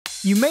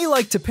You may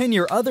like to pin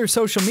your other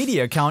social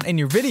media account in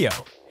your video.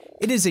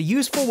 It is a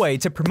useful way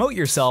to promote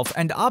yourself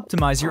and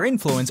optimize your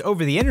influence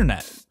over the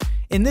internet.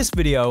 In this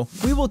video,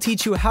 we will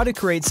teach you how to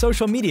create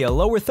social media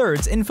lower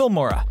thirds in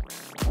Filmora.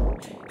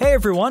 Hey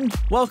everyone,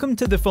 welcome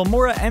to the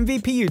Filmora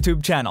MVP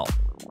YouTube channel.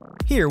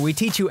 Here we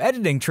teach you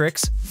editing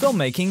tricks,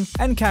 filmmaking,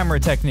 and camera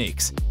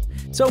techniques.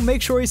 So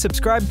make sure you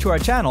subscribe to our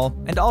channel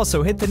and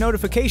also hit the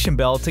notification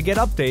bell to get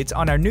updates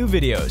on our new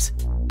videos.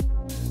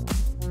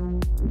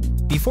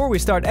 Before we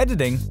start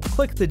editing,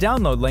 click the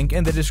download link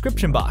in the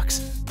description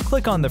box.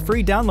 Click on the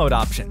free download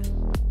option.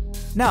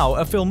 Now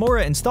a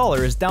Filmora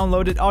installer is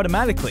downloaded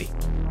automatically.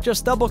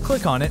 Just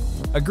double-click on it,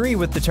 agree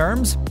with the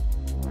terms,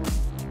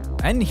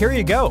 and here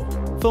you go!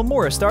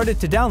 Filmora started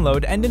to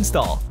download and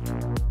install.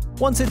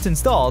 Once it's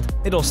installed,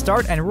 it'll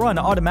start and run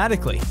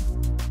automatically.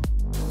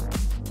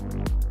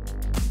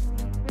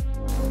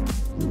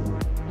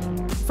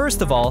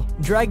 First of all,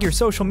 drag your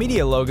social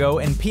media logo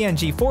in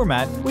PNG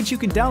format, which you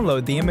can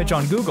download the image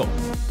on Google.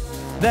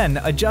 Then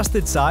adjust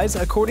its size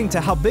according to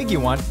how big you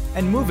want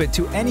and move it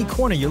to any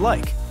corner you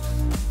like.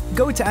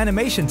 Go to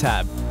Animation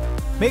tab.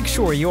 Make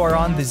sure you are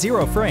on the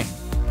 0 frame.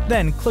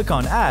 Then click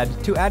on Add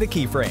to add a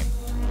keyframe.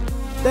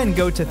 Then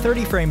go to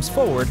 30 frames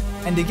forward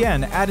and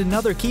again add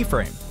another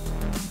keyframe.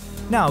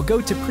 Now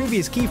go to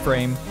Previous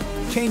Keyframe,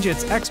 change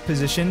its X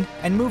position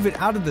and move it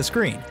out of the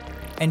screen,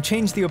 and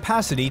change the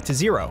opacity to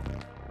 0.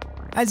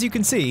 As you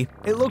can see,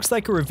 it looks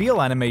like a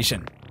reveal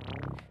animation.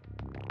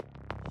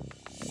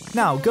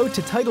 Now go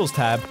to Titles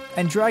tab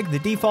and drag the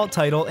default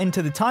title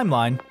into the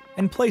timeline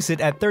and place it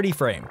at 30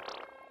 frame.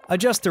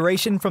 Adjust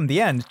duration from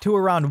the end to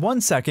around 1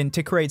 second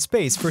to create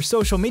space for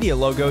social media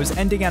logos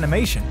ending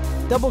animation.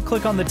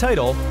 Double-click on the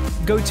title,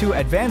 go to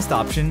Advanced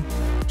option,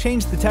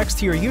 change the text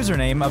to your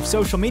username of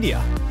social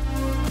media.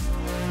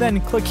 Then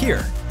click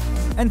here,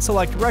 and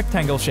select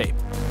Rectangle Shape.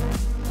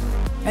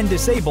 And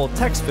disable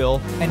Text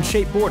Fill and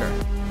Shape Border.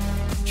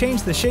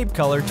 Change the shape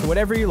color to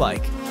whatever you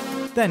like.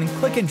 Then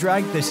click and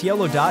drag this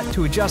yellow dot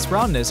to adjust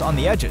roundness on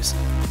the edges,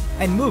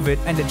 and move it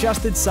and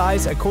adjust its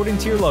size according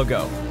to your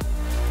logo.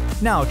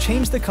 Now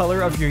change the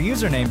color of your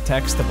username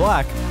text to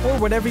black or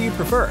whatever you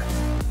prefer.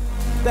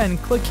 Then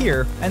click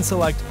here and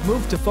select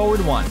Move to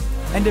Forward 1,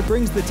 and it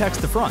brings the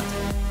text to front.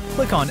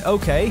 Click on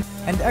OK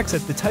and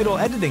exit the Title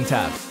Editing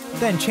tab.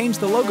 Then change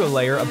the logo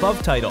layer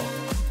above title.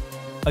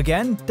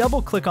 Again,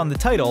 double-click on the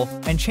title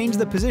and change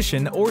the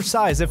position or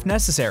size if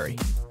necessary.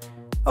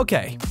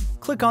 OK,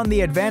 click on the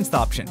Advanced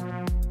option.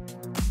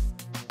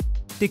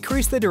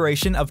 Decrease the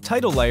duration of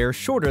title layer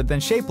shorter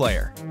than shape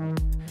layer.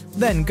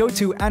 Then go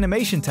to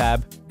Animation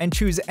tab and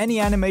choose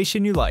any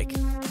animation you like.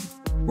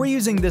 We're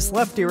using this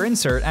left ear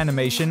insert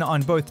animation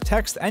on both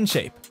text and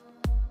shape.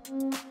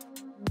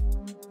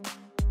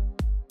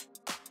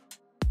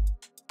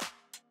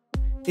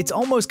 It's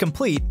almost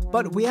complete,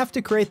 but we have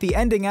to create the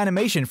ending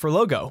animation for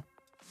logo.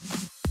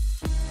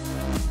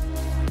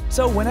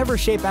 So whenever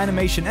shape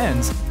animation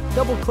ends,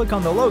 double-click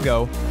on the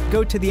logo,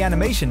 go to the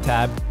Animation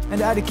tab,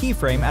 and add a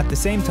keyframe at the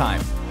same time.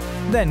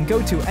 Then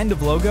go to End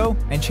of Logo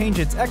and change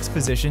its X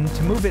position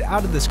to move it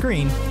out of the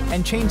screen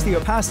and change the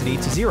opacity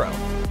to 0.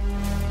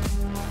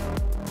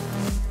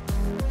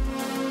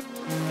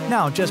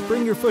 Now just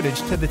bring your footage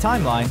to the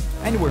timeline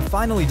and we're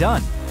finally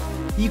done.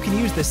 You can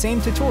use the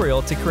same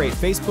tutorial to create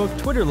Facebook,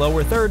 Twitter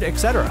lower third,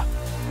 etc.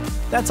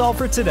 That's all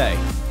for today.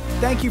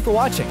 Thank you for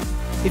watching.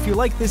 If you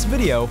like this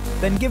video,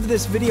 then give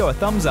this video a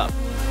thumbs up.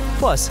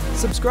 Plus,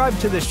 subscribe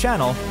to this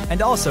channel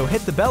and also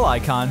hit the bell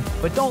icon,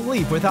 but don't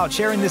leave without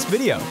sharing this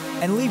video,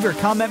 and leave your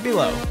comment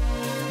below.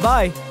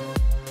 Bye!